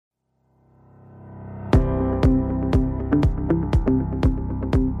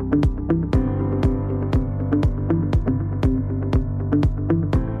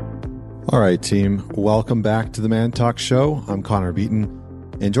All right, team. Welcome back to the Man Talk Show. I'm Connor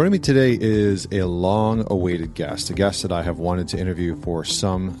Beaton, and joining me today is a long-awaited guest, a guest that I have wanted to interview for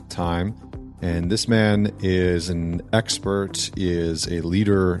some time. And this man is an expert, is a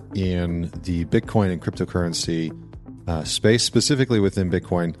leader in the Bitcoin and cryptocurrency space, specifically within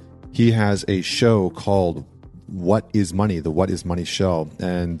Bitcoin. He has a show called What is Money? The What is Money Show.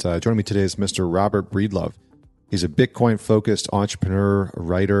 And joining me today is Mr. Robert Breedlove. He's a Bitcoin-focused entrepreneur,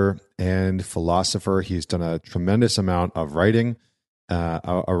 writer, and philosopher. He's done a tremendous amount of writing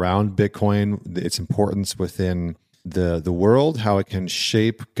around Bitcoin, its importance within the world, how it can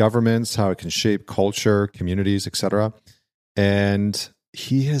shape governments, how it can shape culture, communities, etc. And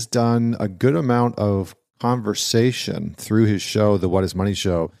he has done a good amount of conversation through his show, the What is Money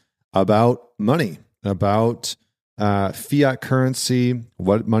Show, about money, about fiat currency,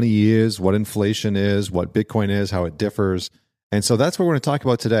 what money is, what inflation is, what Bitcoin is, how it differs. And so that's what we're going to talk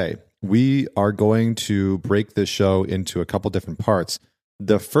about today. We are going to break this show into a couple different parts.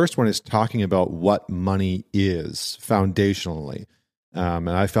 The first one is talking about what money is foundationally. And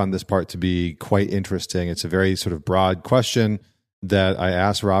I found this part to be quite interesting. It's a very sort of broad question that I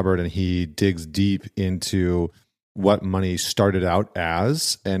asked Robert, and he digs deep into what money started out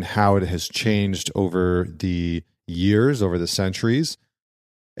as and how it has changed over the years, over the centuries.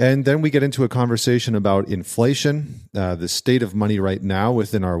 And then we get into a conversation about inflation, the state of money right now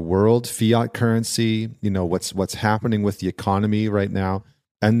within our world, fiat currency, what's happening with the economy right now.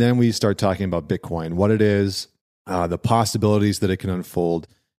 And then we start talking about Bitcoin, what it is, the possibilities that it can unfold.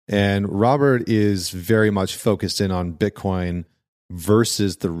 And Robert is very much focused in on Bitcoin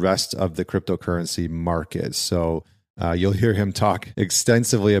versus the rest of the cryptocurrency market. So you'll hear him talk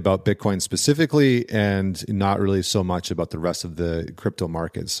extensively about Bitcoin specifically and not really so much about the rest of the crypto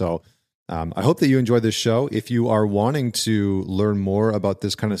market. So I hope that you enjoyed this show. If you are wanting to learn more about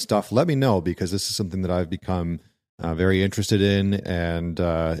this kind of stuff, let me know, because this is something that I've become very interested in, and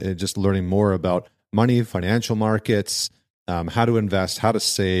just learning more about money, financial markets, how to invest, how to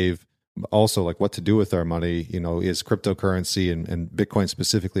save, also like what to do with our money. Is cryptocurrency and Bitcoin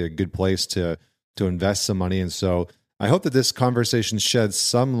specifically a good place to invest some money? And so I hope that this conversation sheds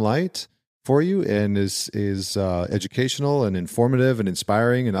some light for you and is educational and informative and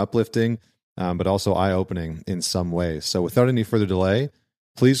inspiring and uplifting, but also eye-opening in some ways. So without any further delay,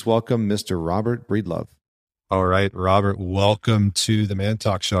 please welcome Mr. Robert Breedlove. All right, Robert, welcome to the Man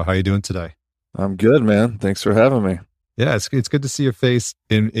Talk Show. How are you doing today? I'm good, man. Thanks for having me. Yeah, it's good to see your face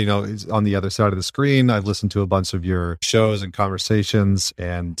on the other side of the screen. I've listened to a bunch of your shows and conversations,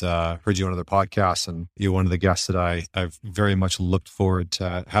 and heard you on other podcasts, and you're one of the guests that I've very much looked forward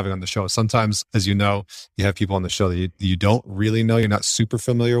to having on the show. Sometimes, as you know, you have people on the show that you don't really know, you're not super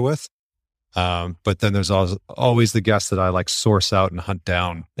familiar with. But then there's always the guests that I like source out and hunt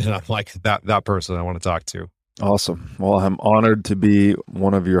down, and I'm like, that person I want to talk to. Awesome. Well, I'm honored to be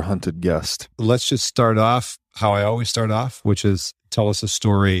one of your hunted guests. Let's just start off how I always start off, which is tell us a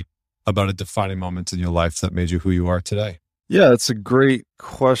story about a defining moment in your life that made you who you are today. Yeah, it's a great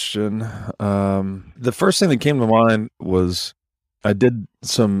question. The first thing that came to mind was I did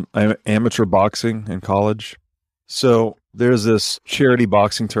some amateur boxing in college. So there's this charity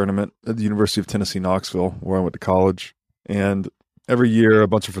boxing tournament at the University of Tennessee, Knoxville, where I went to college. And every year, a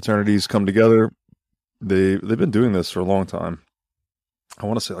bunch of fraternities come together. They've been doing this for a long time. I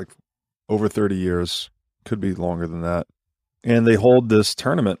want to say like over 30 years, could be longer than that. And they hold this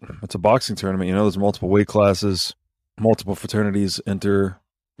tournament. It's a boxing tournament. There's multiple weight classes, multiple fraternities enter.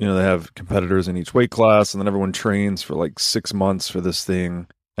 They have competitors in each weight class, and then everyone trains for like 6 months for this thing.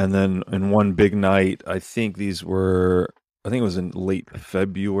 And then in one big night, I think it was in late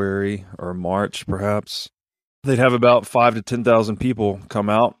February or March, perhaps, they'd have about 5,000 to 10,000 people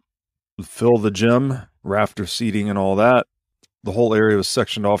come out, fill the gym, rafter seating and all that. The whole area was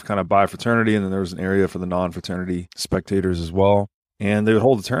sectioned off kind of by fraternity, and then there was an area for the non-fraternity spectators as well. And they would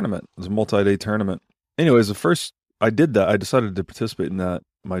hold a tournament. It was a multi-day tournament. Anyways, the first I did that, I decided to participate in that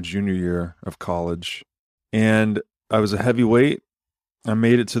my junior year of college. And I was a heavyweight. I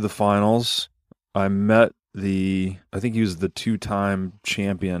made it to the finals. I met I think he was the 2-time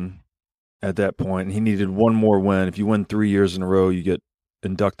champion at that point. And he needed one more win. If you win 3 years in a row, you get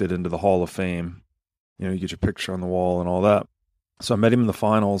inducted into the Hall of Fame. You get your picture on the wall and all that. So I met him in the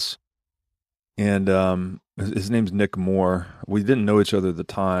finals, and his name's Nick Moore. We didn't know each other at the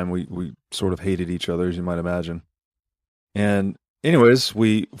time. We sort of hated each other, as you might imagine. And anyways,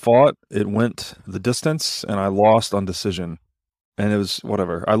 we fought. It went the distance, and I lost on decision. And it was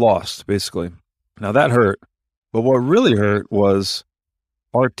whatever. I lost, basically. Now that hurt. But what really hurt was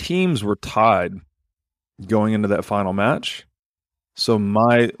our teams were tied going into that final match. So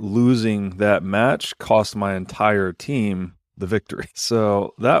my losing that match cost my entire team the victory.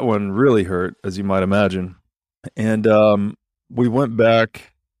 So that one really hurt, as you might imagine. And we went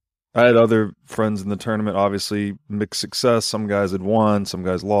back. I had other friends in the tournament, obviously mixed success. Some guys had won, some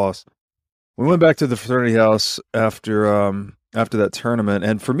guys lost. We went back to the fraternity house after that tournament,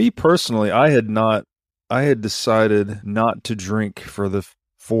 and for me personally, I had decided not to drink for the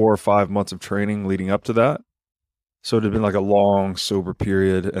 4 or 5 months of training leading up to that. So it had been like a long sober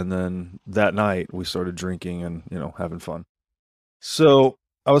period, and then that night we started drinking and having fun. So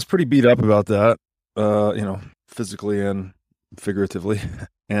I was pretty beat up about that, physically and figuratively.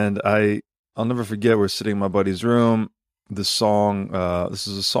 And I'll never forget, we're sitting in my buddy's room. This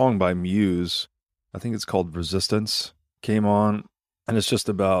is a song by Muse. I think it's called Resistance, came on. And it's just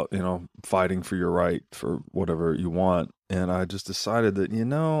about, fighting for your right for whatever you want. And I just decided that,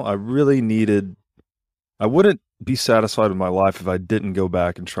 I wouldn't be satisfied with my life if I didn't go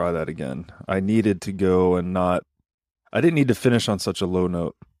back and try that again. I needed to go and I didn't need to finish on such a low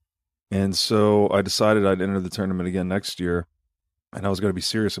note. And so I decided I'd enter the tournament again next year, and I was going to be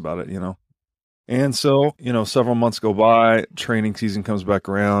serious about it. And so, several months go by, training season comes back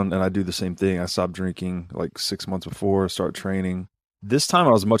around, and I do the same thing. I stopped drinking like 6 months before, start training. This time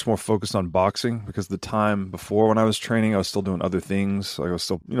I was much more focused on boxing, because the time before when I was training, I was still doing other things. Like I was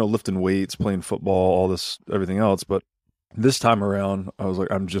still, lifting weights, playing football, all this, everything else. But this time around, I was like,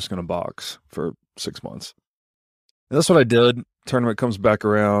 I'm just going to box for 6 months. And that's what I did. Tournament comes back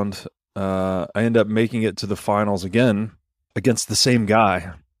around. I end up making it to the finals again against the same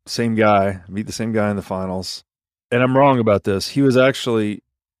guy. Beat the same guy in the finals. And I'm wrong about this. He was actually,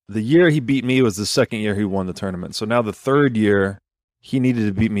 the year he beat me was the second year he won the tournament. So now the third year, he needed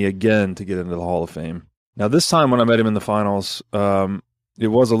to beat me again to get into the Hall of Fame. Now this time when I met him in the finals, it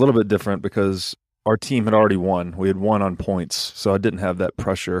was a little bit different because our team had already won. We had won on points, so I didn't have that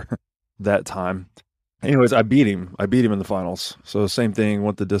pressure that time. Anyways, I beat him. In the finals. So same thing,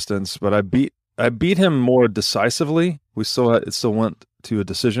 went the distance, but I beat him more decisively. It still went to a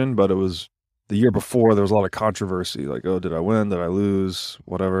decision, but it was the year before, there was a lot of controversy, like, oh, did I win? Did I lose?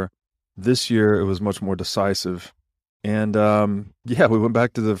 Whatever. This year, it was much more decisive. And we went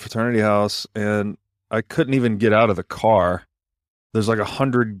back to the fraternity house, and I couldn't even get out of the car. There's like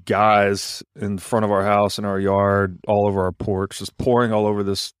 100 guys in front of our house, in our yard, all over our porch, just pouring all over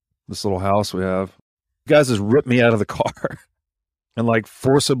this little house we have. Guys just ripped me out of the car and like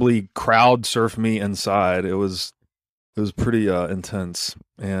forcibly crowd surfed me inside. It was pretty intense.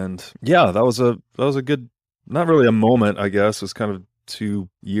 And yeah, that was a good, not really a moment, I guess. It was kind of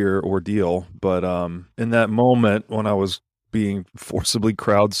 2-year ordeal. But in that moment when I was being forcibly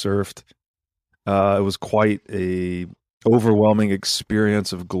crowd surfed, it was quite a overwhelming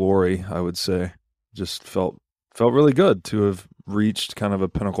experience of glory, I would say. Just felt really good to have reached kind of a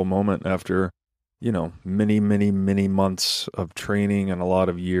pinnacle moment after, many, many, many months of training and a lot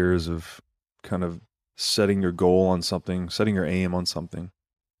of years of kind of setting your goal on something, setting your aim on something.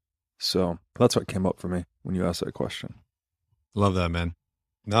 So that's what came up for me when you asked that question. Love that, man.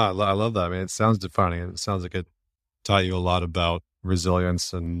 No, I love that, man. It sounds defining. It sounds like it taught you a lot about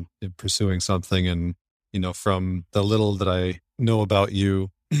resilience and pursuing something. And, from the little that I know about you,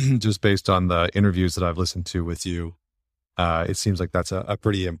 just based on the interviews that I've listened to with you, it seems like that's a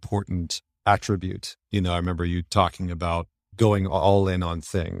pretty important attribute. I remember you talking about going all in on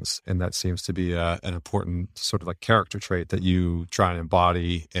things, and that seems to be an important sort of like character trait that you try and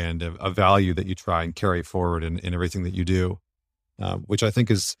embody, and a value that you try and carry forward in everything that you do, which I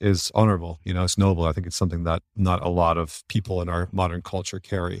think is honorable. It's noble. I think it's something that not a lot of people in our modern culture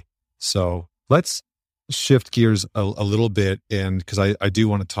carry. So let's shift gears a little bit, and because I do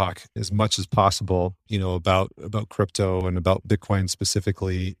want to talk as much as possible, about crypto and about Bitcoin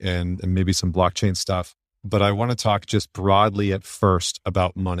specifically, and maybe some blockchain stuff. But I want to talk just broadly at first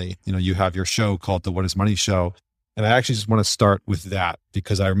about money. You have your show called the What is Money Show. And I actually just want to start with that,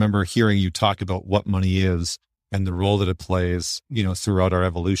 because I remember hearing you talk about what money is and the role that it plays, throughout our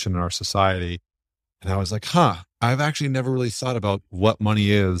evolution in our society. And I was like, I've actually never really thought about what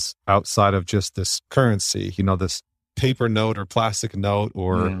money is outside of just this currency, this paper note or plastic note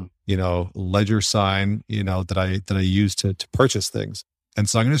or, ledger sign, that I use to purchase things. And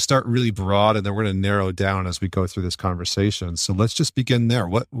so I'm going to start really broad, and then we're going to narrow down as we go through this conversation. So let's just begin there.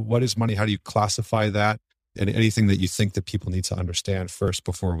 What is money? How do you classify that? And anything that you think that people need to understand first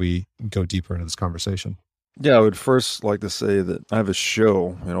before we go deeper into this conversation? Yeah, I would first like to say that I have a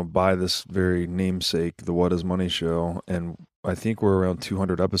show, by this very namesake, the What is Money Show. And I think we're around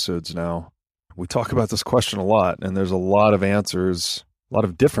 200 episodes now. We talk about this question a lot, and there's a lot of answers a lot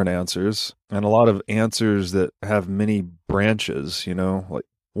of different answers, and a lot of answers that have many branches, like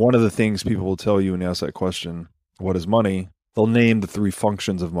one of the things people will tell you when you ask that question, what is money? They'll name the three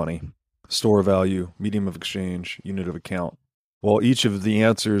functions of money: store of value, medium of exchange, unit of account. Well, each of the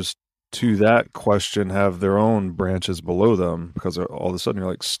answers to that question have their own branches below them, because all of a sudden you're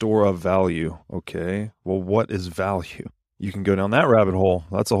like, store of value. Okay, well, what is value? You can go down that rabbit hole.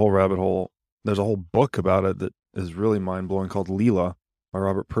 That's a whole rabbit hole. There's a whole book about it that is really mind-blowing called Leela by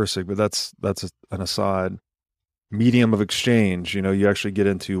Robert Pirsig, but that's an aside. Medium of exchange, you actually get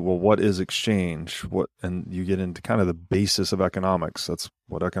into, well, what is exchange? And you get into kind of the basis of economics. That's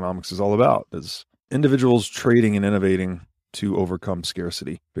what economics is all about, is individuals trading and innovating to overcome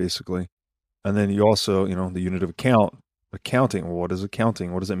scarcity, basically. And then you also, the unit of account, accounting. Well, what is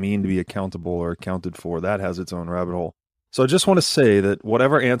accounting? What does it mean to be accountable or accounted for? That has its own rabbit hole. So I just want to say that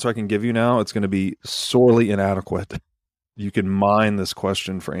whatever answer I can give you now, it's going to be sorely inadequate. You can mine this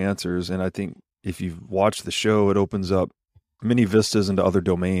question for answers, and I think if you've watched the show, it opens up many vistas into other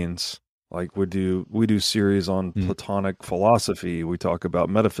domains. Like we do series on Platonic philosophy. We talk about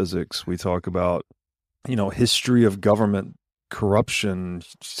metaphysics. We talk about, history of government, corruption,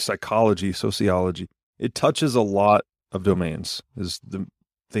 psychology, sociology. It touches a lot of domains, is the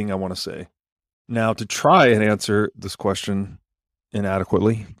thing I want to say. Now, to try and answer this question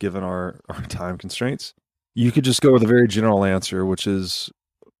inadequately, given our time constraints, you could just go with a very general answer, which is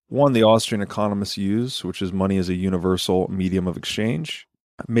one the Austrian economists use, which is money is a universal medium of exchange.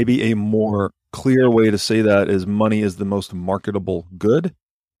 Maybe a more clear way to say that is money is the most marketable good.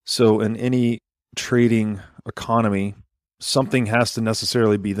 So in any trading economy, something has to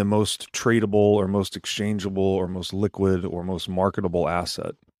necessarily be the most tradable or most exchangeable or most liquid or most marketable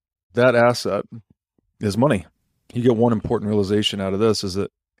asset. That asset is money. You get one important realization out of this, is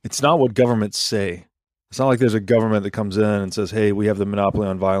that it's not what governments say. It's not like there's a government that comes in and says, hey, we have the monopoly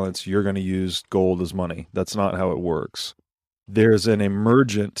on violence. You're going to use gold as money. That's not how it works. There's an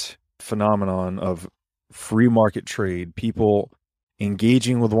emergent phenomenon of free market trade, people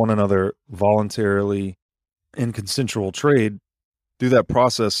engaging with one another voluntarily in consensual trade. Through that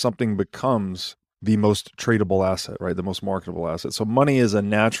process, something becomes the most tradable asset, right? The most marketable asset. So money is a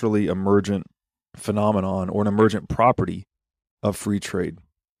naturally emergent phenomenon or an emergent property of free trade.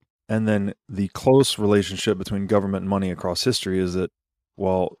 And then the close relationship between government and money across history is that,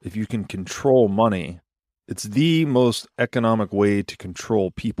 well, if you can control money, it's the most economic way to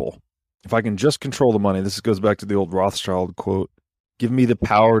control people. If I can just control the money, this goes back to the old Rothschild quote, give me the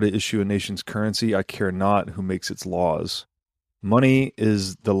power to issue a nation's currency, I care not who makes its laws. Money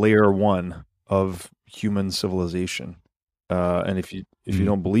is the layer one of human civilization. And if you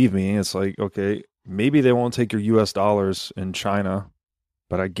don't believe me, it's like, okay, maybe they won't take your US dollars in China,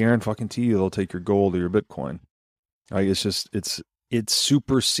 but I guarantee you they'll take your gold or your Bitcoin. Like it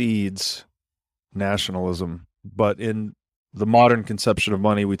supersedes nationalism. But in the modern conception of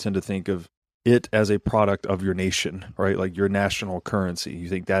money, we tend to think of it as a product of your nation, right? Like your national currency. You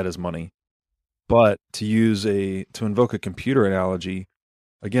think that is money. But to invoke a computer analogy,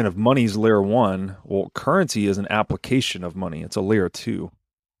 again, if money's layer one, well, currency is an application of money. It's a layer two.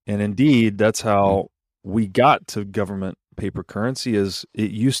 And indeed, that's how we got to government paper currency. Is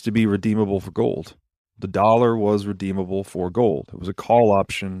it used to be redeemable for gold. The dollar was redeemable for gold. It was a call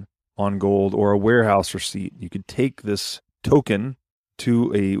option on gold or a warehouse receipt. You could take this token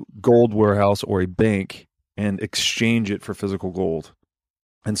to a gold warehouse or a bank and exchange it for physical gold.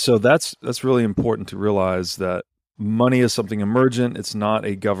 And so that's really important to realize, that money is something emergent. It's not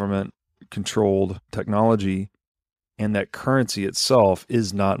a government-controlled technology, and that currency itself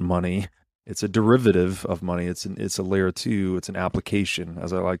is not money. It's a derivative of money. It's a layer two. It's an application,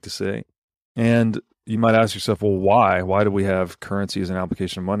 as I like to say. And you might ask yourself, well, why? Why do we have currency as an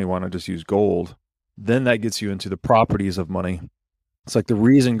application of money? Why not just use gold? Then that gets you into the properties of money. It's like the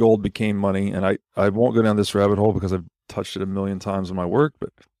reason gold became money, and I won't go down this rabbit hole because I've touched it a million times in my work, but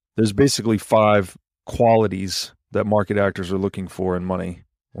there's basically 5 qualities that market actors are looking for in money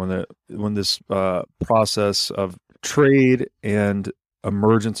when this process of trade and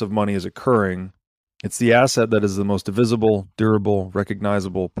emergence of money is occurring. It's the asset that is the most divisible, durable,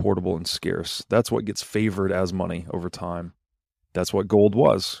 recognizable, portable, and scarce. That's what gets favored as money over time. That's what gold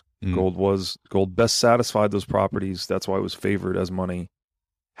was. Gold best satisfied those properties. That's why it was favored as money.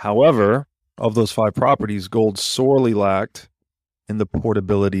 However, of those 5 properties, gold sorely lacked in the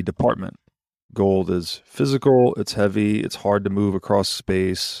portability department. Gold is physical, it's heavy, it's hard to move across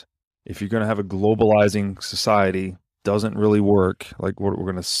space. If you're going to have a globalizing society, doesn't really work. Like we're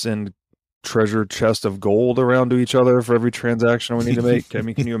going to send treasure chest of gold around to each other for every transaction we need to make. I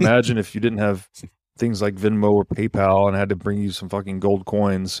mean, can you imagine if you didn't have things like Venmo or PayPal and I had to bring you some fucking gold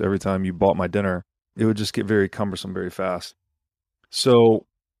coins every time you bought my dinner, it would just get very cumbersome very fast. So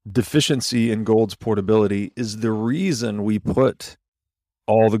deficiency in gold's portability is the reason we put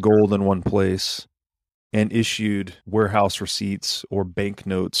all the gold in one place and issued warehouse receipts or bank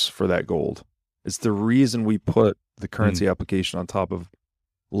notes for that gold. It's the reason we put the currency application on top of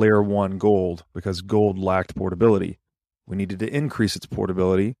layer 1 gold, because gold lacked portability. We needed to increase its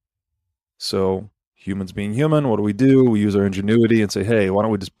portability. So humans being human, what do? We use our ingenuity and say, hey, why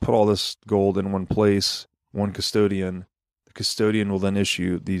don't we just put all this gold in one place, one custodian. The custodian will then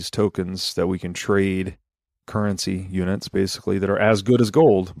issue these tokens that we can trade, currency units basically, that are as good as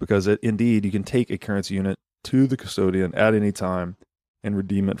gold, because indeed you can take a currency unit to the custodian at any time and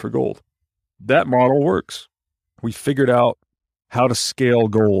redeem it for gold. That model works. We figured out how to scale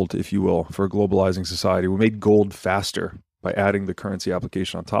gold, if you will, for a globalizing society. We made gold faster by adding the currency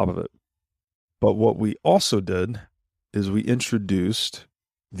application on top of it. But what we also did is we introduced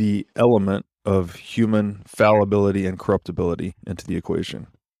the element of human fallibility and corruptibility into the equation.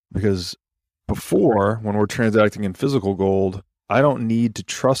 Because before, when we're transacting in physical gold, I don't need to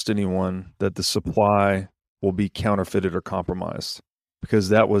trust anyone that the supply will be counterfeited or compromised, because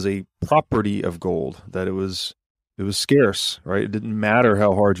that was a property of gold, that it was scarce, right? It didn't matter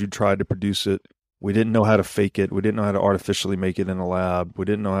how hard you tried to produce it. We didn't know how to fake it. We didn't know how to artificially make it in a lab. We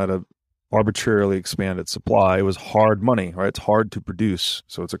didn't know how to arbitrarily expand its supply. It was hard money, right? It's hard to produce,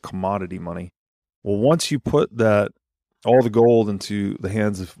 so it's a commodity money. Well, once you put that, all the gold into the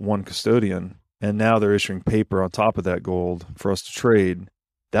hands of one custodian, and now they're issuing paper on top of that gold for us to trade,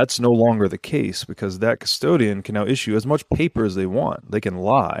 that's no longer the case, because that custodian can now issue as much paper as they want. They can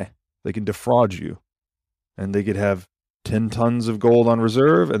lie. They can defraud you. And they could have 10 tons of gold on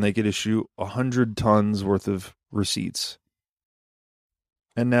reserve, and they could issue 100 tons worth of receipts.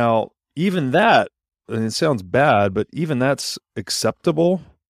 And now, even that, and it sounds bad, but even that's acceptable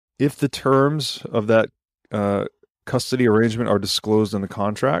if the terms of that custody arrangement are disclosed in the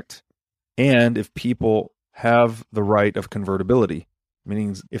contract, and if people have the right of convertibility,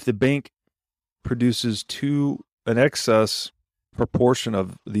 meaning if the bank produces an excess proportion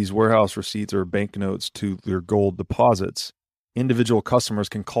of these warehouse receipts or banknotes to their gold deposits, individual customers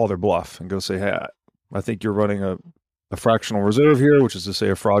can call their bluff and go say, hey, I think you're running a fractional reserve here, which is to say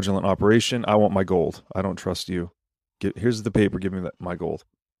a fraudulent operation. I want my gold. I don't trust you. Here's the paper. Give me my gold.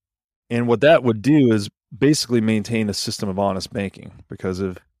 And what that would do is basically maintain a system of honest banking, because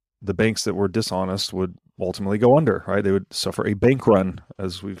of the banks that were dishonest would ultimately go under, right? They would suffer a bank run,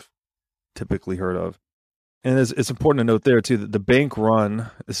 as we've typically heard of. And it's important to note there too that the bank run,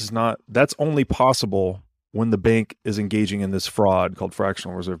 that's only possible when the bank is engaging in this fraud called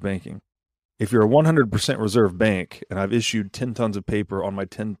fractional reserve banking. If you're a 100% reserve bank and I've issued 10 tons of paper on my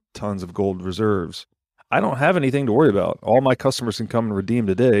 10 tons of gold reserves, I don't have anything to worry about. All my customers can come and redeem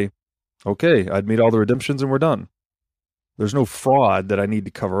today. Okay, I'd made all the redemptions and we're done. There's no fraud that I need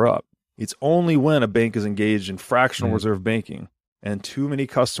to cover up. It's only when a bank is engaged in fractional reserve banking and too many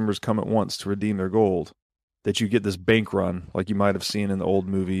customers come at once to redeem their gold that you get this bank run, like you might have seen in the old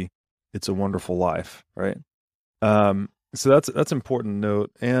movie It's a Wonderful Life, right? So that's important to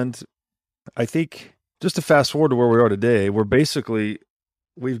note. And I think just to fast forward to where we are today,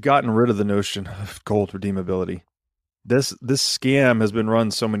 we've gotten rid of the notion of gold redeemability. This scam has been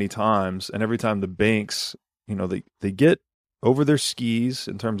run so many times, and every time the banks, they get over their skis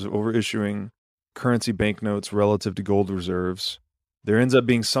in terms of overissuing currency banknotes relative to gold reserves, there ends up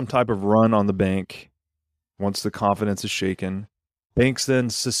being some type of run on the bank. Once the confidence is shaken, banks then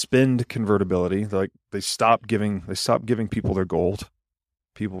suspend convertibility. They stop giving people their gold.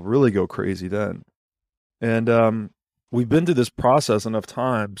 People really go crazy then. And we've been through this process enough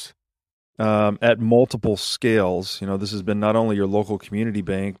times at multiple scales. This has been not only your local community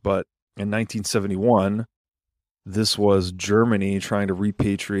bank, but in 1971, this was Germany trying to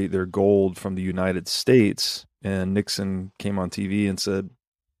repatriate their gold from the United States. And Nixon came on TV and said,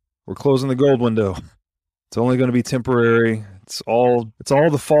 we're closing the gold window. It's only going to be temporary. It's all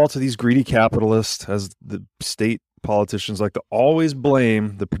the fault of these greedy capitalists, as the state politicians like to always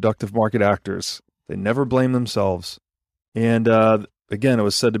blame the productive market actors. They never blame themselves. And again, it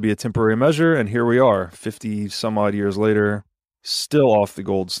was said to be a temporary measure, and here we are, 50 some odd years later, still off the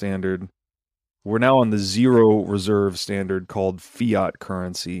gold standard. We're now on the zero reserve standard called fiat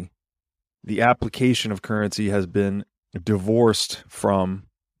currency. The application of currency has been divorced from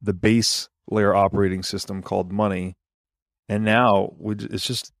the base layer operating system called money, and now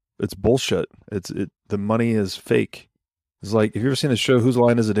it's bullshit. The money is fake. It's like, have you ever seen the show Whose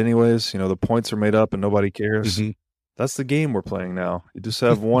Line Is It Anyways? The points are made up and nobody cares. That's the game we're playing now. You just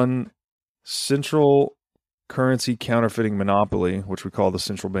have one central currency counterfeiting monopoly, which we call the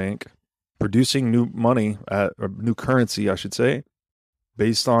central bank, producing new money or new currency, I should say,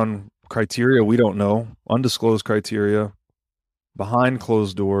 based on criteria we don't know, undisclosed criteria, behind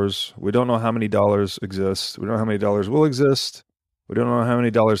closed doors. We don't know how many dollars exist. We don't know how many dollars will exist. We don't know how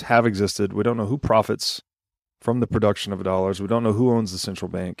many dollars have existed. We don't know who profits from the production of dollars. We don't know who owns the central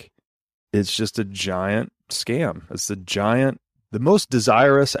bank. It's just a giant scam. It's the most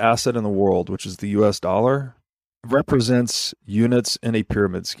desirous asset in the world, which is the US dollar, represents units in a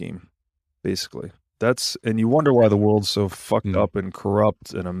pyramid scheme, basically. And you wonder why the world's so fucked up and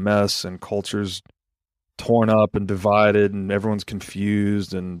corrupt and a mess and culture's torn up and divided and everyone's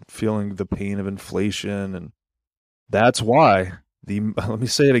confused and feeling the pain of inflation. And that's why let me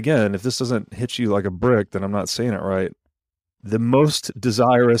say it again. If this doesn't hit you like a brick, then I'm not saying it right. The most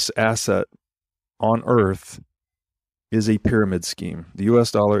desirous asset on earth is a pyramid scheme. The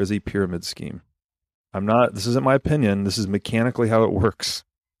US dollar is a pyramid scheme. This isn't my opinion. This is mechanically how it works.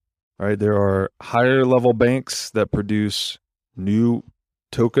 All right. There are higher level banks that produce new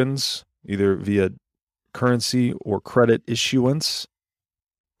tokens, either via currency or credit issuance,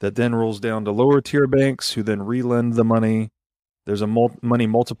 that then rolls down to lower tier banks who then relend the money. There's a money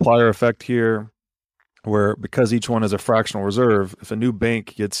multiplier effect here where, because each one is a fractional reserve, if a new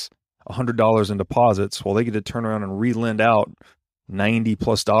bank gets $100 in deposits, well, they get to turn around and relend out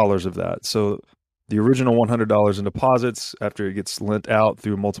 $90+ of that. So the original $100 in deposits, after it gets lent out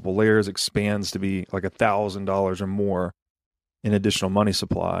through multiple layers, expands to be like $1,000 or more in additional money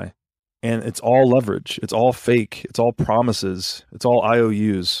supply. And it's all leverage. It's all fake. It's all promises. It's all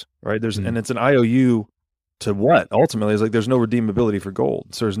IOUs, right? And it's an IOU to what? Ultimately, it's like there's no redeemability for gold.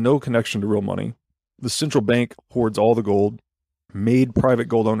 So there's no connection to real money. The central bank hoards all the gold, made private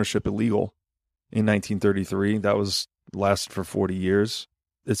gold ownership illegal in 1933. That lasted for 40 years.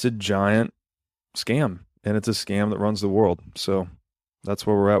 It's a giant scam, and it's a scam that runs the world. So that's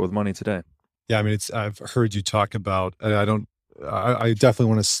where we're at with money today. Yeah, I mean, I've heard you talk about, I definitely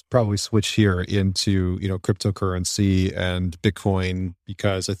want to probably switch here into, cryptocurrency and Bitcoin,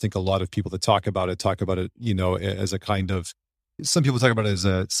 because I think a lot of people that talk about it, as a kind of, some people talk about it as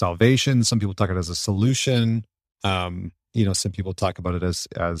a salvation. Some people talk about it as a solution. Some people talk about it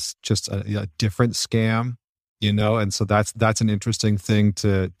as just a different scam, and so that's an interesting thing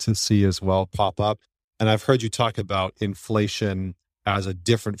to see as well pop up. And I've heard you talk about inflation as a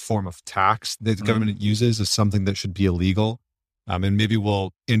different form of tax that the government uses as something that should be illegal. And maybe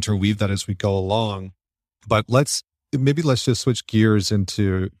we'll interweave that as we go along. But let's just switch gears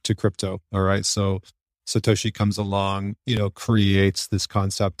into crypto. All right. So Satoshi comes along, creates this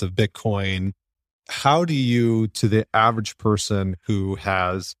concept of Bitcoin. How do you, to the average person who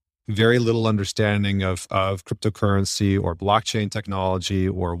has very little understanding of cryptocurrency or blockchain technology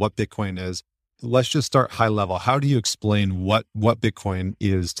or what Bitcoin is, let's just start high level. How do you explain what Bitcoin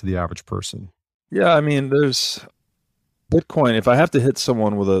is to the average person? Yeah, I mean, there's Bitcoin. If I have to hit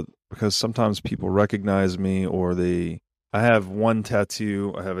someone because sometimes people recognize me, or I have one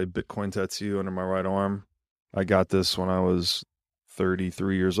tattoo. I have a Bitcoin tattoo under my right arm. I got this when I was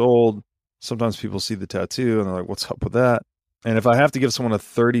 33 years old. Sometimes people see the tattoo and they're like, what's up with that? And if I have to give someone a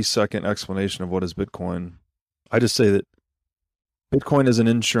 30-second explanation of what is Bitcoin, I just say that Bitcoin is an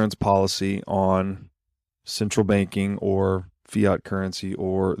insurance policy on central banking or fiat currency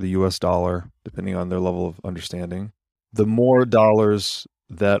or the US dollar, depending on their level of understanding. The more dollars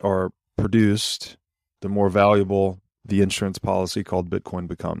that are produced, the more valuable the insurance policy called Bitcoin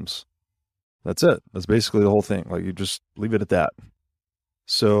becomes. That's it. That's basically the whole thing. Like, you just leave it at that.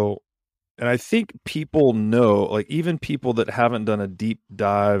 So, and I think people know, like even people that haven't done a deep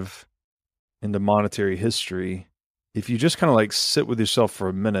dive into monetary history, if you just kind of like sit with yourself for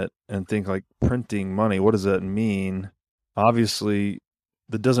a minute and think like, printing money, what does that mean? Obviously,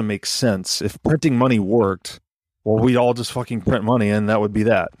 that doesn't make sense. If printing money worked, well, we'd all just fucking print money and that would be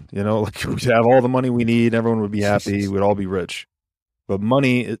that. Like we'd have all the money we need, everyone would be happy, we'd all be rich. But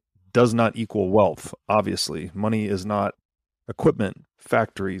money, it does not equal wealth, obviously. Money is not equipment,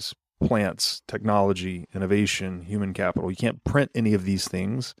 factories, plants, technology, innovation, human capital. You can't print any of these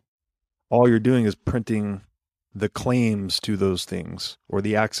things. All you're doing is printing the claims to those things or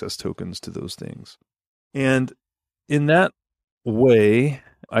the access tokens to those things. And in that way,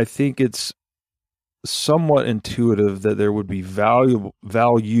 I think it's somewhat intuitive that there would be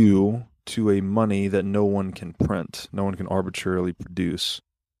value to a money that no one can print, no one can arbitrarily produce,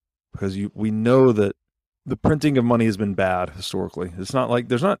 because we know that the printing of money has been bad historically. It's not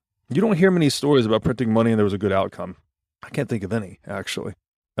like you don't hear many stories about printing money and there was a good outcome. I can't think of any, actually.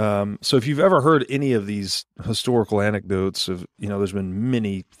 So if you've ever heard any of these historical anecdotes of, there's been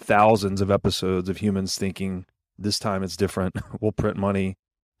many thousands of episodes of humans thinking this time it's different. We'll print money.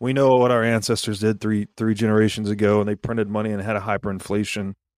 We know what our ancestors did three generations ago, and they printed money and had a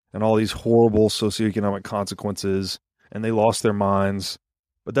hyperinflation and all these horrible socioeconomic consequences, and they lost their minds.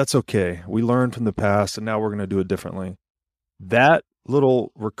 But that's okay. We learned from the past, and now we're going to do it differently. That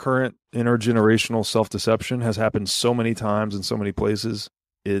little recurrent intergenerational self-deception has happened so many times in so many places.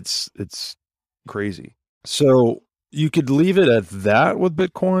 It's crazy. So you could leave it at that with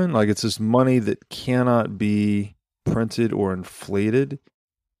Bitcoin. Like, it's this money that cannot be printed or inflated.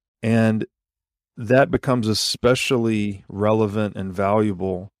 And that becomes especially relevant and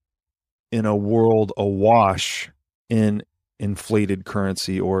valuable in a world awash in inflated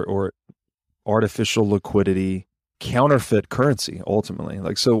currency or artificial liquidity, counterfeit currency, ultimately.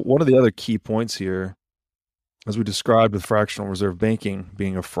 Like, so one of the other key points here, as we described with fractional reserve banking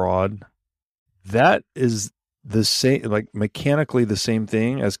being a fraud, that is the same, like mechanically the same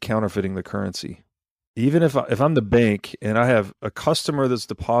thing as counterfeiting the currency. Even if I'm the bank and I have a customer that's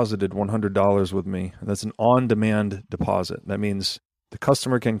deposited $100 with me, and that's an on-demand deposit. That means the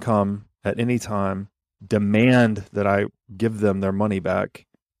customer can come at any time, demand that I give them their money back,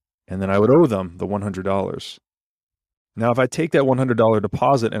 and then I would owe them the $100. Now, if I take that $100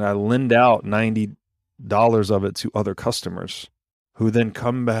 deposit and I lend out $90 of it to other customers who then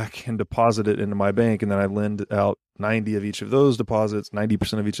come back and deposit it into my bank, and then I lend out 90 of each of those deposits,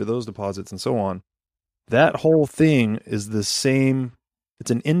 90% of each of those deposits, and so on. That whole thing is the same.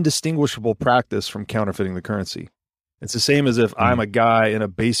 It's an indistinguishable practice from counterfeiting the currency. It's the same as if I'm a guy in a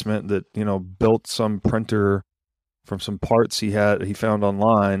basement that, built some printer from some parts he found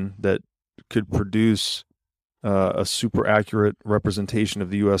online that could produce a super accurate representation of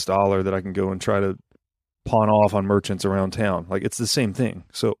the US dollar that I can go and try to pawn off on merchants around town. Like, it's the same thing.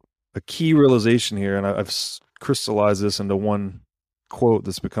 So a key realization here, and I've crystallized this into one quote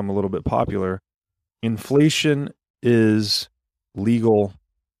that's become a little bit popular: inflation is legal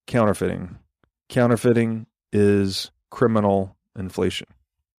counterfeiting. Counterfeiting is criminal inflation.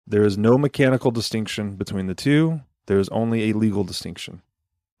 There is no mechanical distinction between the two. There is only a legal distinction.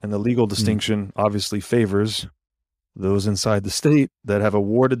 And the legal distinction obviously favors those inside the state that have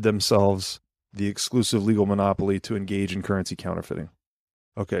awarded themselves the exclusive legal monopoly to engage in currency counterfeiting.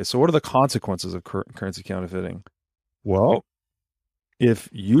 Okay, so what are the consequences of currency counterfeiting? Well, if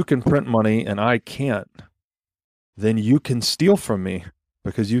you can print money and I can't, then you can steal from me,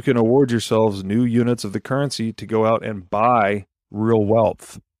 because you can award yourselves new units of the currency to go out and buy real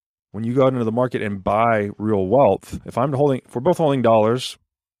wealth. When you go out into the market and buy real wealth, if we're both holding dollars,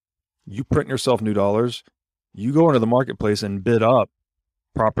 you print yourself new dollars, you go into the marketplace and bid up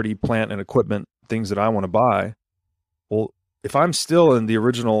property, plant, and equipment, things that I want to buy. Well, if I'm still holding the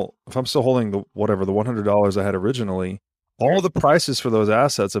 $100 I had originally, all the prices for those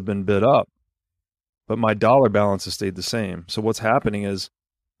assets have been bid up, but my dollar balance has stayed the same. So what's happening is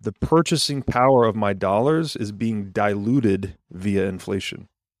the purchasing power of my dollars is being diluted via inflation.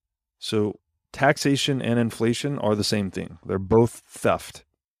 So taxation and inflation are the same thing. They're both theft.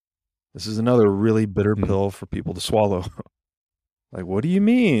 This is another really bitter pill for people to swallow. Like, what do you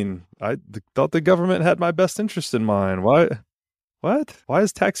mean? I thought the government had my best interest in mind. What? Why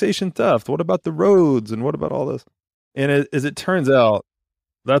is taxation theft? What about the roads? And what about all this? And as it turns out,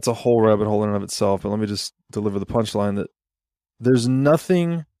 that's a whole rabbit hole in and of itself. But let me just deliver the punchline that there's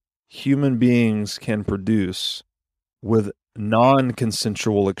nothing human beings can produce with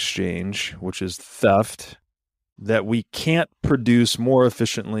non-consensual exchange, which is theft, that we can't produce more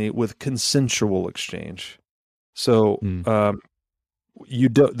efficiently with consensual exchange. So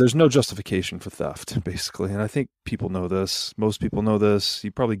there's no justification for theft, basically. And I think people know this. Most people know this.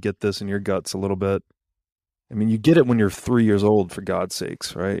 You probably get this in your guts a little bit. I mean, you get it when you're 3 years old, for God's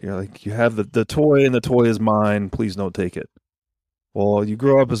sakes, right? You're like, you have the toy, and the toy is mine. Please don't take it. Well, you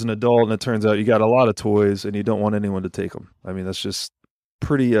grow up as an adult, and it turns out you got a lot of toys, and you don't want anyone to take them. I mean, that's just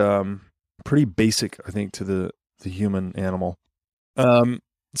pretty basic, I think, to the human animal.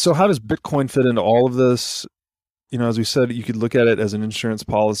 So how does Bitcoin fit into all of this? As we said, you could look at it as an insurance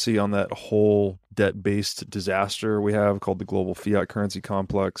policy on that whole debt-based disaster we have called the global fiat currency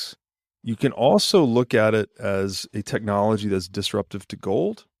complex. You can also look at it as a technology that's disruptive to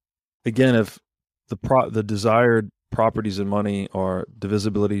gold. Again, if the desired properties in money are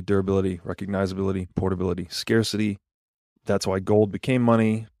divisibility, durability, recognizability, portability, scarcity, that's why gold became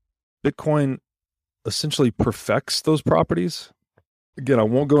money. Bitcoin essentially perfects those properties. Again, I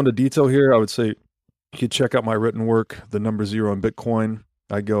won't go into detail here. I would say you could check out my written work, The Number Zero in Bitcoin.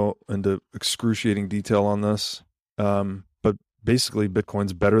 I go into excruciating detail on this. But basically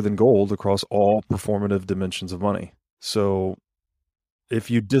Bitcoin's better than gold across all performative dimensions of money. So if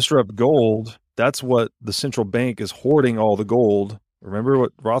you disrupt gold, that's what the central bank is hoarding all the gold. Remember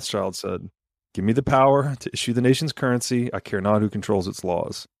what Rothschild said, give me the power to issue the nation's currency. I care not who controls its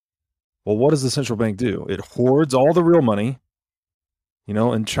laws. Well, what does the central bank do? It hoards all the real money,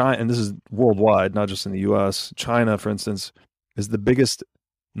 in China, and this is worldwide, not just in the US. China, for instance, is the biggest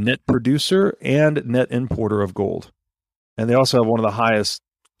net producer and net importer of gold. And they also have one of the highest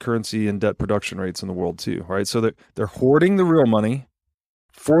currency and debt production rates in the world too, right? So they're hoarding the real money,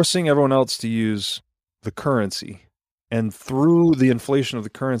 forcing everyone else to use the currency. And through the inflation of the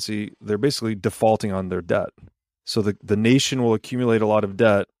currency, they're basically defaulting on their debt. So the nation will accumulate a lot of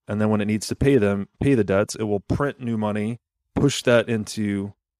debt, and then when it needs to pay the debts, it will print new money, push that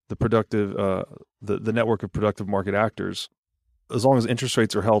into the productive, the network of productive market actors. As long as interest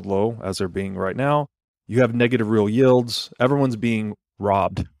rates are held low, as they're being right now, you have negative real yields. Everyone's being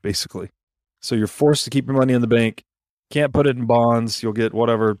robbed, basically. So you're forced to keep your money in the bank. Can't put it in bonds. You'll get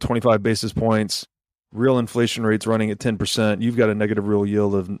 25 basis points. Real inflation rates running at 10%. You've got a negative real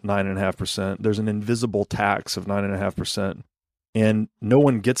yield of 9.5%. There's an invisible tax of 9.5%. And no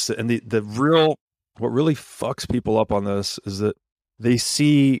one gets it. And what really fucks people up on this is that they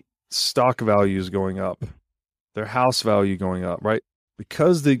see stock values going up, their house value going up, right?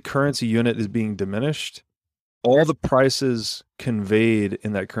 Because the currency unit is being diminished, all the prices conveyed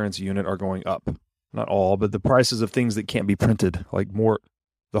in that currency unit are going up. Not all, but the prices of things that can't be printed, like more.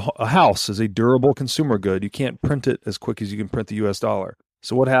 A house is a durable consumer good. You can't print it as quick as you can print the US dollar.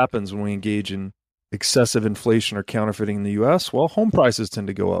 So what happens when we engage in excessive inflation or counterfeiting in the US? Well, home prices tend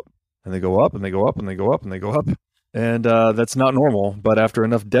to go up, and they go up, and they go up, and they go up, and they go up. And that's not normal. But after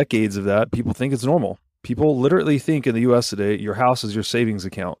enough decades of that, people think it's normal. People literally think in the US today, your house is your savings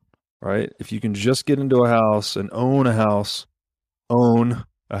account, right? If you can just get into a house and own a house,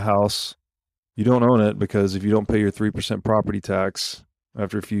 you don't own it, because if you don't pay your 3% property tax,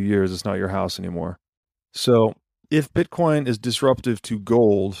 after a few years, it's not your house anymore. So if Bitcoin is disruptive to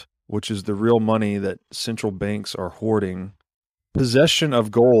gold, which is the real money that central banks are hoarding, possession of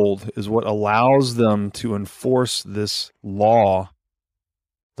gold is what allows them to enforce this law,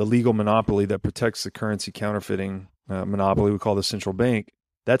 the legal monopoly that protects the currency counterfeiting monopoly we call the central bank.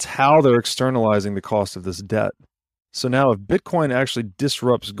 That's how they're externalizing the cost of this debt. So now if Bitcoin actually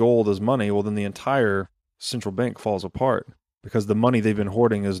disrupts gold as money, well, then the entire central bank falls apart, because the money they've been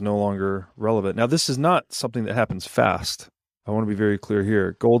hoarding is no longer relevant. Now, this is not something that happens fast. I want to be very clear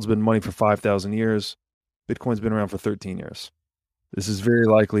here. Gold's been money for 5,000 years. Bitcoin's been around for 13 years. This is very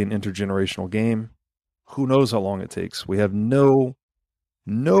likely an intergenerational game. Who knows how long it takes? We have no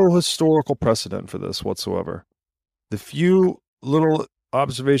historical precedent for this whatsoever. The few little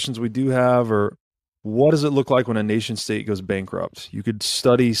observations we do have are, what does it look like when a nation state goes bankrupt? You could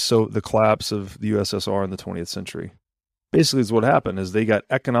study the collapse of the USSR in the 20th century. Basically, is what happened is they got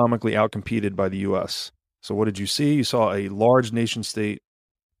economically outcompeted by the U.S. So what did you see? You saw a large nation state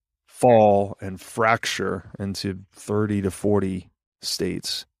fall and fracture into 30 to 40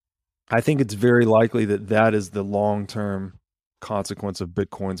 states. I think it's very likely that is the long-term consequence of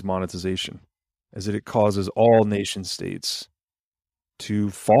Bitcoin's monetization, is that it causes all nation states to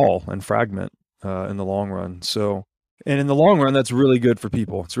fall and fragment in the long run. And in the long run, that's really good for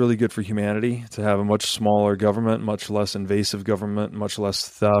people. It's really good for humanity to have a much smaller government, much less invasive government, much less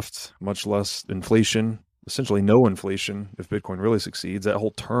theft, much less inflation, essentially no inflation. If Bitcoin really succeeds, that whole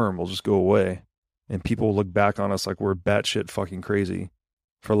term will just go away. And people will look back on us like we're batshit fucking crazy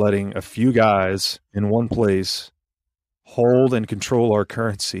for letting a few guys in one place hold and control our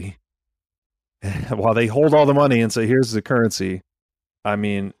currency while they hold all the money and say, here's the currency. I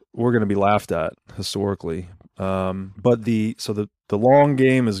mean, we're going to be laughed at historically. But the long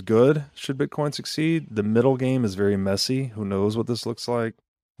game is good should Bitcoin succeed. The middle game is very messy. Who knows what this looks like?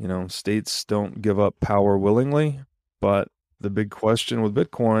 States don't give up power willingly. But the big question with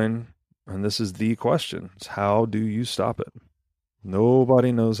Bitcoin, and this is the question, is how do you stop it?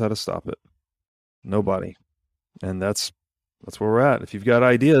 Nobody knows how to stop it. Nobody. And that's where we're at. If you've got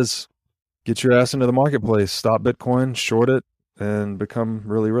ideas, get your ass into the marketplace, stop Bitcoin, short it, and become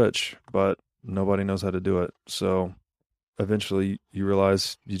really rich. But nobody knows how to do it. So eventually you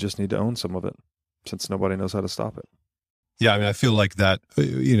realize you just need to own some of it, since nobody knows how to stop it. Yeah, I mean, I feel like that,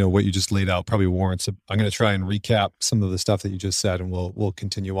 what you just laid out probably warrants I'm going to try and recap some of the stuff that you just said, and we'll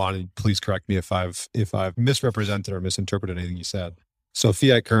continue on. And please correct me if I've misrepresented or misinterpreted anything you said. So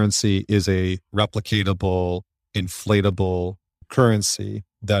fiat currency is a replicatable, inflatable currency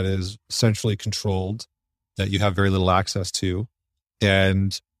that is centrally controlled, that you have very little access to.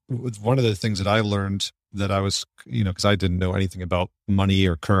 And one of the things that I learned that I was, because I didn't know anything about money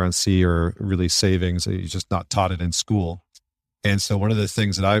or currency or really savings. You just not taught it in school. And so one of the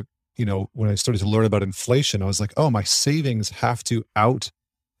things that when I started to learn about inflation, I was like, oh, my savings have to out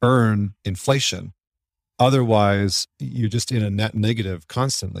earn inflation. Otherwise, you're just in a net negative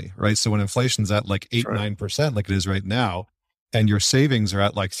constantly, right? So when inflation's at like 8, 9%, like it is right now, and your savings are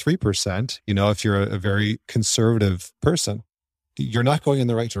at like 3%, if you're a very conservative person, you're not going in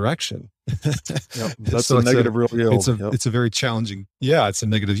the right direction. Yep, that's a negative real yield. It's a very challenging, it's a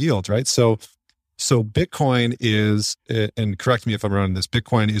negative yield, right? So Bitcoin is, and correct me if I'm wrong on this,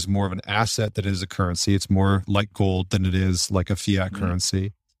 Bitcoin is more of an asset than it is a currency. It's more like gold than it is like a fiat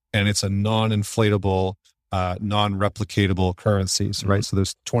currency. And it's a non-inflatable, non-replicatable currencies, right? So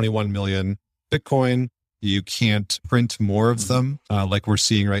there's 21 million Bitcoin. You can't print more of them like we're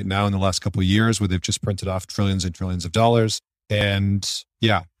seeing right now in the last couple of years where they've just printed off trillions and trillions of dollars. And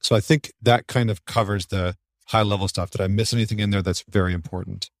so I think that kind of covers the high level stuff. Did I miss anything in there that's very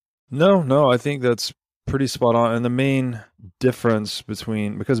important? No, I think that's pretty spot on. And the main difference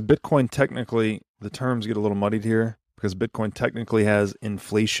because Bitcoin technically, the terms get a little muddied here because Bitcoin technically has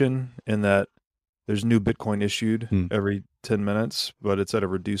inflation in that there's new Bitcoin issued every 10 minutes, but it's at a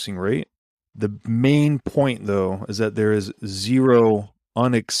reducing rate. The main point, though, is that there is zero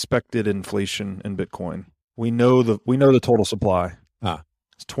unexpected inflation in Bitcoin. We know the total supply.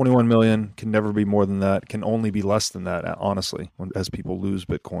 It's 21 million, can never be more than that, can only be less than that, honestly, as people lose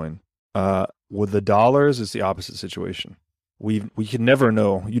Bitcoin. With the dollars, it's the opposite situation. We can never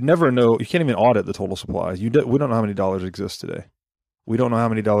know. You never know. You can't even audit the total supply. We don't know how many dollars exist today. We don't know how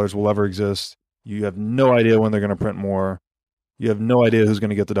many dollars will ever exist. You have no idea when they're going to print more. You have no idea who's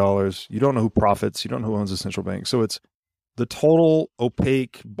going to get the dollars. You don't know who profits. You don't know who owns the central bank. So it's the total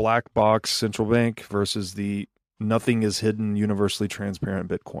opaque black box central bank versus the nothing is hidden, universally transparent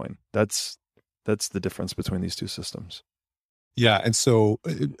Bitcoin. That's the difference between these two systems. Yeah, and so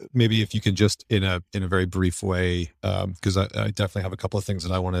maybe if you can just in a very brief way, because I definitely have a couple of things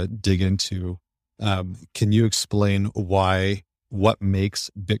that I want to dig into. Can you explain what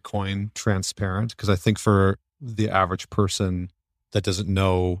makes Bitcoin transparent? Because I think for the average person that doesn't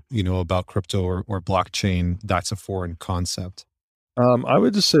know, about crypto or blockchain, that's a foreign concept. I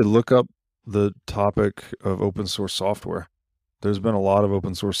would just say look up the topic of open source software. There's been a lot of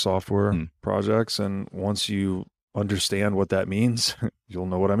open source software projects, and once you understand what that means, you'll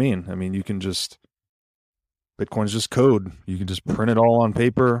know what I mean. I mean, Bitcoin's just code. You can just print it all on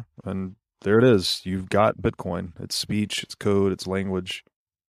paper, and there it is. You've got Bitcoin. It's speech, it's code, it's language.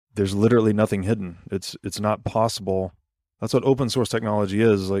 There's literally nothing hidden. It's not possible. That's what open source technology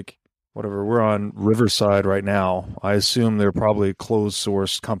is. Like, whatever, we're on Riverside right now. I assume they're probably a closed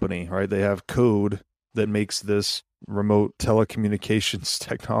source company, right? They have code that makes this remote telecommunications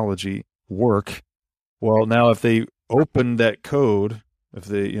technology work. Well, now if they open that code, if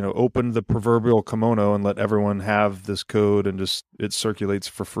they, open the proverbial kimono and let everyone have this code and just it circulates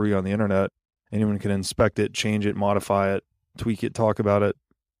for free on the internet, anyone can inspect it, change it, modify it, tweak it, talk about it.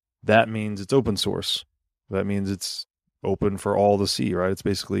 That means it's open source. That means it's open for all to see, right?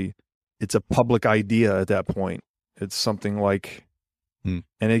 It's a public idea at that point. It's something like, and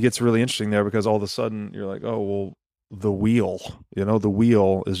it gets really interesting there because all of a sudden you're like, oh, well, the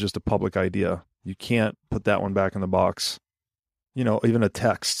wheel is just a public idea. You can't put that one back in the box. Even a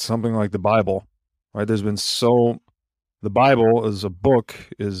text, something like the Bible, right? The Bible as a book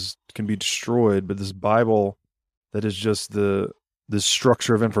can be destroyed, but this Bible that is just this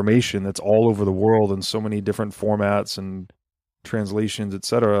structure of information that's all over the world in so many different formats and translations,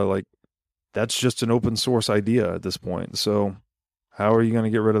 etc. Like, that's just an open source idea at this point. So how are you going to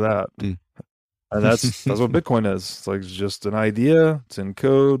get rid of that? And that's what Bitcoin is. It's like, it's just an idea. It's in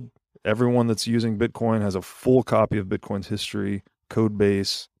code. Everyone that's using Bitcoin has a full copy of Bitcoin's history, code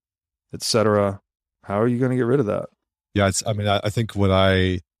base, etc. How are you going to get rid of that? Yeah, I think what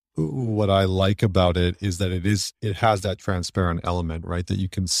I like about it is that it has that transparent element, right? That you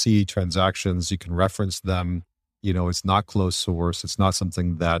can see transactions, you can reference them. It's not closed source. It's not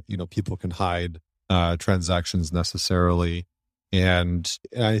something that, people can hide transactions necessarily. And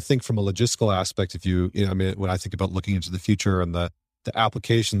I think from a logistical aspect, when I think about looking into the future and the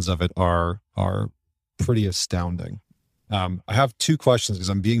applications of it are pretty astounding. I have two questions because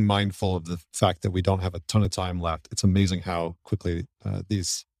I'm being mindful of the fact that we don't have a ton of time left. It's amazing how quickly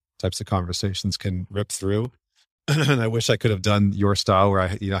these types of conversations can rip through. And I wish I could have done your style where I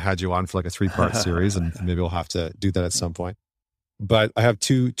had you on for like a 3-part series, and maybe we'll have to do that at some point. But I have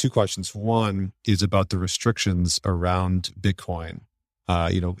two questions. One is about the restrictions around Bitcoin.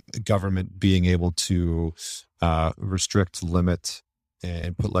 Government being able to restrict, limit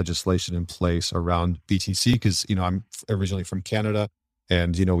and put legislation in place around BTC because, I'm originally from Canada.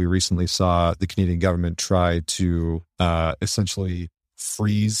 And, we recently saw the Canadian government try to essentially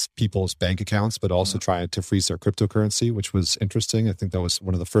freeze people's bank accounts, but also try to freeze their cryptocurrency, which was interesting. I think that was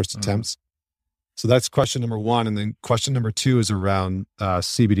one of the first attempts. So that's question number one. And then question number two is around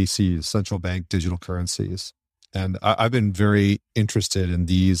CBDCs, central bank digital currencies. And I've been very interested in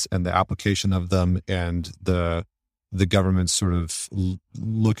these and the application of them and the government sort of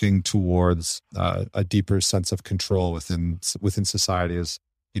looking towards a deeper sense of control within society as,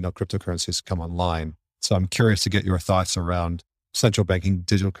 cryptocurrencies come online. So I'm curious to get your thoughts around central banking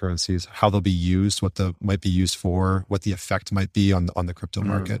digital currencies, how they'll be used, what they might be used for, what the effect might be on the crypto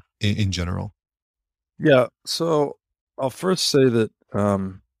market in general. Yeah. So I'll first say that,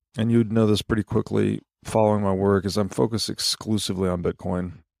 and you'd know this pretty quickly following my work, is I'm focused exclusively on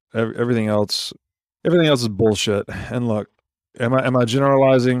Bitcoin. Everything else is bullshit. And look, am I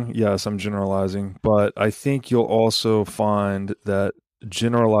generalizing? Yes, I'm generalizing. But I think you'll also find that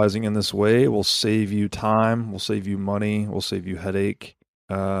generalizing in this way will save you time, will save you money, will save you headache.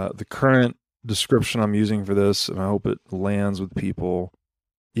 The current description I'm using for this, and I hope it lands with people,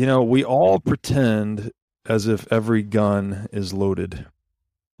 we all pretend as if every gun is loaded.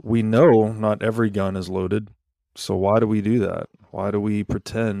 We know not every gun is loaded. So why do we do that? Why do we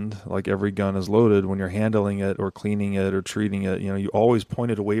pretend like every gun is loaded when you're handling it or cleaning it or treating it? You always point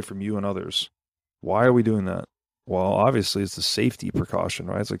it away from you and others. Why are we doing that? Well, obviously it's a safety precaution,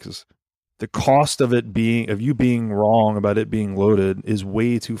 right? It's like, 'cause the cost of you being wrong about it being loaded is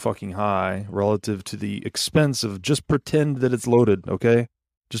way too fucking high relative to the expense of just pretend that it's loaded. Okay.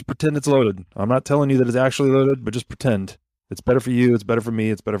 Just pretend it's loaded. I'm not telling you that it's actually loaded, but just pretend. It's better for you. It's better for me.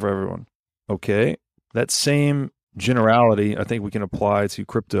 It's better for everyone. Okay. That same generality, I think we can apply to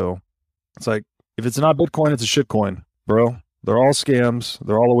crypto. It's like, if it's not Bitcoin, it's a shitcoin, bro. They're all scams.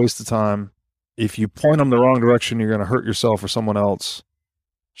 They're all a waste of time. If you point them the wrong direction, you're going to hurt yourself or someone else.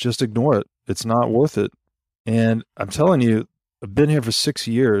 Just ignore it. It's not worth it. And I'm telling you, I've been here for 6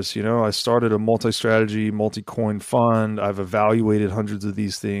 years. I started a multi-strategy, multi-coin fund. I've evaluated hundreds of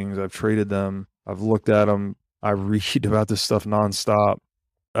these things. I've traded them. I've looked at them. I read about this stuff nonstop.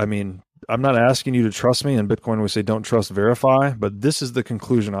 I mean, I'm not asking you to trust me. In Bitcoin, we say don't trust, verify. But this is the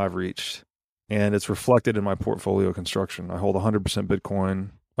conclusion I've reached. And it's reflected in my portfolio construction. I hold 100%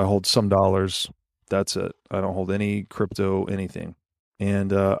 Bitcoin. I hold some dollars. That's it. I don't hold any crypto, anything.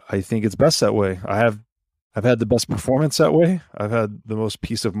 And I think it's best that way. I've had the best performance that way. I've had the most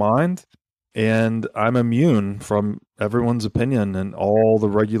peace of mind. And I'm immune from everyone's opinion and all the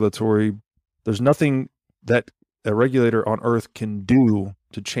regulatory. There's nothing that a regulator on earth can do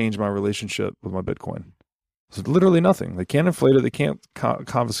to change my relationship with my Bitcoin. There's literally nothing. They can't inflate it. They can't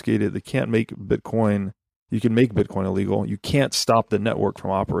confiscate it. They can't make Bitcoin. You can make Bitcoin illegal. You can't stop the network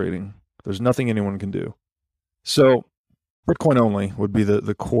from operating. There's nothing anyone can do. So Bitcoin only would be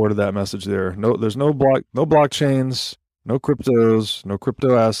the core to that message there. No, there's no blockchains, no cryptos, no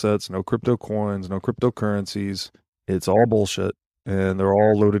crypto assets, no crypto coins, no cryptocurrencies. It's all bullshit, and they're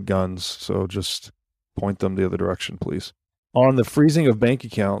all loaded guns. So just point them the other direction, please. On the freezing of bank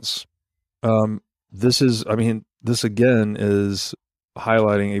accounts, this again is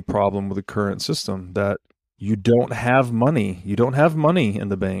highlighting a problem with the current system, that you don't have money. You don't have money in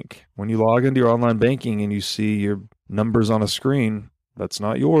the bank. When you log into your online banking and you see your numbers on a screen, that's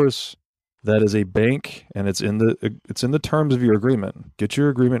not yours. That is a bank, and it's in the terms of your agreement. Get your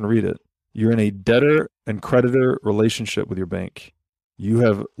agreement and read it. You're in a debtor and creditor relationship with your bank. You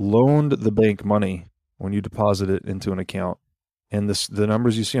have loaned the bank money when you deposit it into an account. And the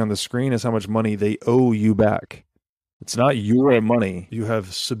numbers you see on the screen is how much money they owe you back. It's not your money. You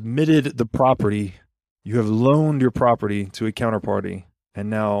have submitted the property. You have loaned your property to a counterparty. And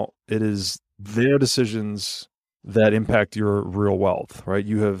now it is their decisions that impact your real wealth, right?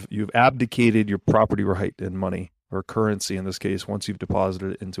 You've abdicated your property right in money, or currency in this case, once you've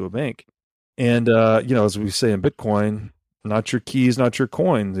deposited it into a bank. And, as we say in Bitcoin, not your keys, not your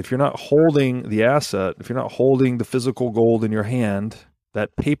coins. If you're not holding the asset, if you're not holding the physical gold in your hand,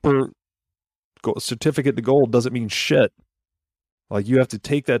 that paper certificate to gold doesn't mean shit. Like, you have to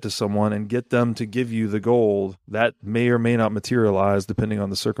take that to someone and get them to give you the gold. That may or may not materialize depending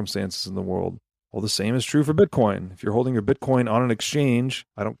on the circumstances in the world. Well, the same is true for Bitcoin. If you're holding your Bitcoin on an exchange,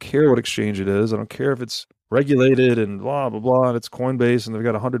 I don't care what exchange it is. I don't care if it's regulated and blah, blah, blah, and it's Coinbase and they've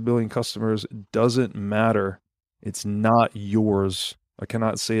got 100 million customers. It doesn't matter. It's not yours. I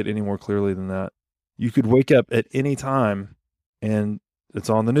cannot say it any more clearly than that. You could wake up at any time and it's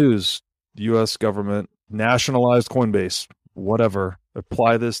on the news. The U.S. government nationalized Coinbase, whatever.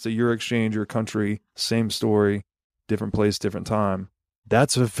 Apply this to your exchange, your country, same story, different place, different time.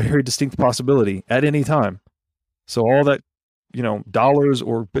 That's a very distinct possibility at any time. So all that, dollars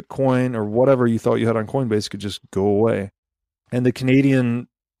or Bitcoin or whatever you thought you had on Coinbase could just go away. And the Canadian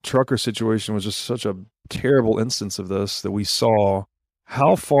trucker situation was just such a terrible instance of this, that we saw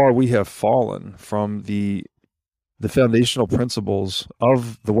how far we have fallen from the foundational principles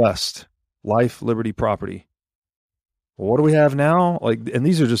of the West: life, liberty, property. Well, what do we have now? And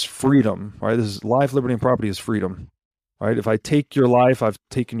these are just freedom, right? This is life, liberty, and property is freedom, right? If I take your life, I've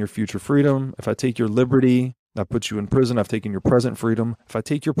taken your future freedom. If I take your liberty, I've put you in prison. I've taken your present freedom. If I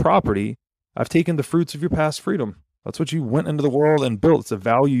take your property, I've taken the fruits of your past freedom. That's what you went into the world and built. It's a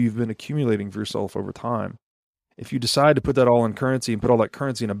value you've been accumulating for yourself over time. If you decide to put that all in currency and put all that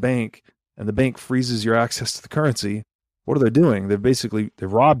currency in a bank, and the bank freezes your access to the currency, what are they doing?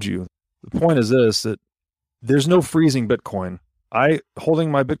 They've robbed you. The point is this, that there's no freezing Bitcoin. Holding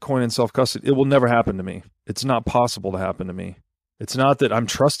my Bitcoin in self-custody, it will never happen to me. It's not possible to happen to me. It's not that I'm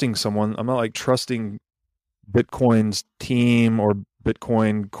trusting someone. I'm not trusting Bitcoin's team or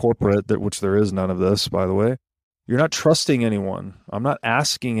Bitcoin corporate, which there is none of this, by the way. You're not trusting anyone. I'm not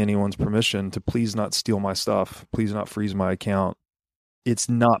asking anyone's permission to please not steal my stuff. Please not freeze my account. It's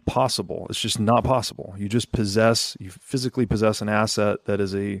not possible. It's just not possible. You physically possess an asset that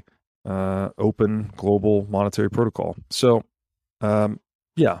is a open global monetary protocol. So,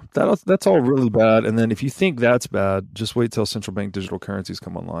 that's all really bad. And then if you think that's bad, just wait till central bank digital currencies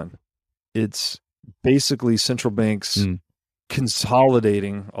come online. It's basically central banks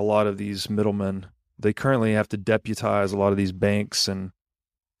consolidating a lot of these middlemen. They currently have to deputize a lot of these banks and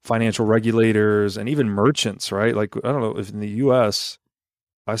financial regulators and even merchants, right? I don't know, if in the US,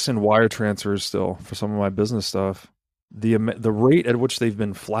 I send wire transfers still for some of my business stuff. The rate at which they've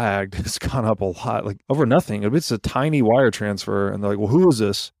been flagged has gone up a lot, over nothing. It's a tiny wire transfer, and they're like, well, who is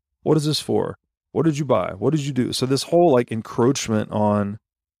this? What is this for? What did you buy? What did you do? So this whole encroachment on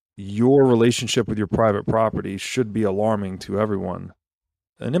your relationship with your private property should be alarming to everyone.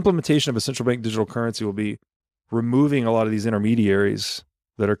 An implementation of a central bank digital currency will be removing a lot of these intermediaries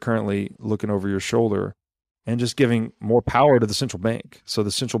that are currently looking over your shoulder and just giving more power to the central bank. So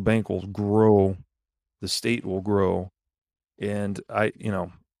the central bank will grow, the state will grow. And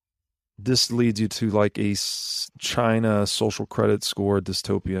this leads you to a China social credit score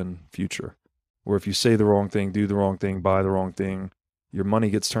dystopian future, where if you say the wrong thing, do the wrong thing, buy the wrong thing, your money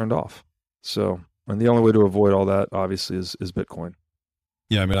gets turned off. So, and the only way to avoid all that, obviously, is Bitcoin.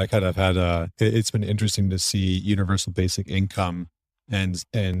 Yeah, I mean, I kind of had it's been interesting to see universal basic income and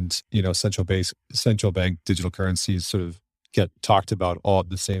central bank digital currencies sort of get talked about all at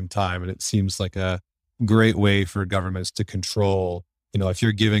the same time. And it seems like a great way for governments to control, if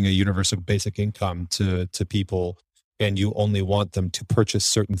you're giving a universal basic income to people and you only want them to purchase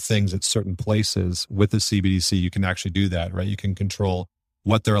certain things at certain places, with the CBDC, you can actually do that, right? You can control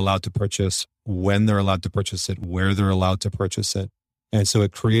what they're allowed to purchase, when they're allowed to purchase it, where they're allowed to purchase it. And so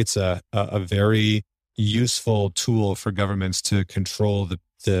it creates a very useful tool for governments to control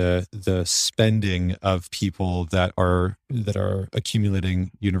the spending of people that are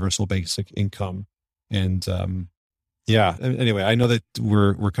accumulating universal basic income. And anyway, I know that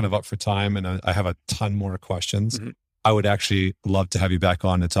we're kind of up for time, and I have a ton more questions. Mm-hmm. I would actually love to have you back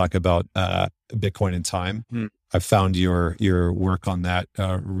on to talk about Bitcoin and time. Mm-hmm. I've found your work on that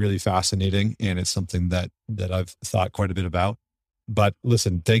really fascinating, and it's something that I've thought quite a bit about. But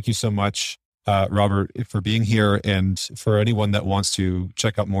listen, thank you so much, Robert, for being here. And for anyone that wants to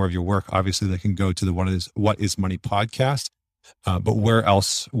check out more of your work, obviously they can go to the What is Money podcast. But where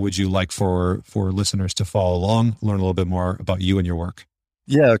else would you like for listeners to follow along, learn a little bit more about you and your work?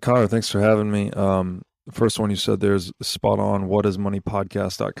 Yeah, Connor, thanks for having me. The first one you said there's spot on,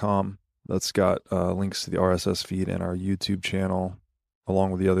 whatismoneypodcast.com. That's got links to the RSS feed and our YouTube channel,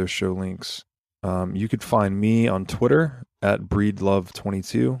 along with the other show links. You could find me on Twitter at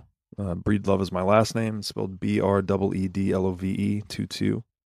Breedlove22. Breedlove is my last name, spelled BREEDLOVE 22.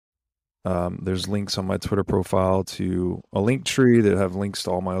 There's links on my Twitter profile to a link tree that have links to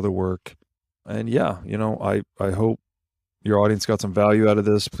all my other work. And yeah, I hope your audience got some value out of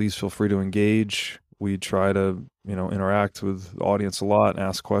this. Please feel free to engage. We try to, interact with the audience a lot,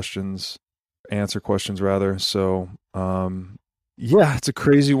 answer questions rather. So, it's a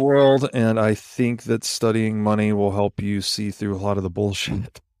crazy world, and I think that studying money will help you see through a lot of the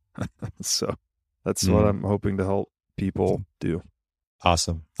bullshit. So that's what I'm hoping to help people do.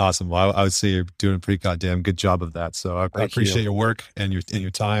 Awesome. Well, I would say you're doing a pretty goddamn good job of that. So I appreciate your work and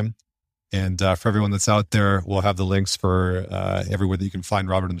your time. And for everyone that's out there, we'll have the links for everywhere that you can find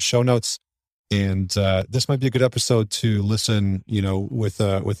Robert in the show notes. And this might be a good episode to listen, with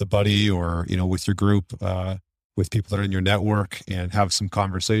a buddy or with your group, with people that are in your network and have some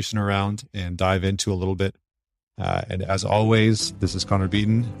conversation around and dive into a little bit. And as always, this is Connor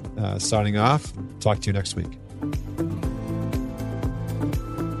Beaton signing off. Talk to you next week.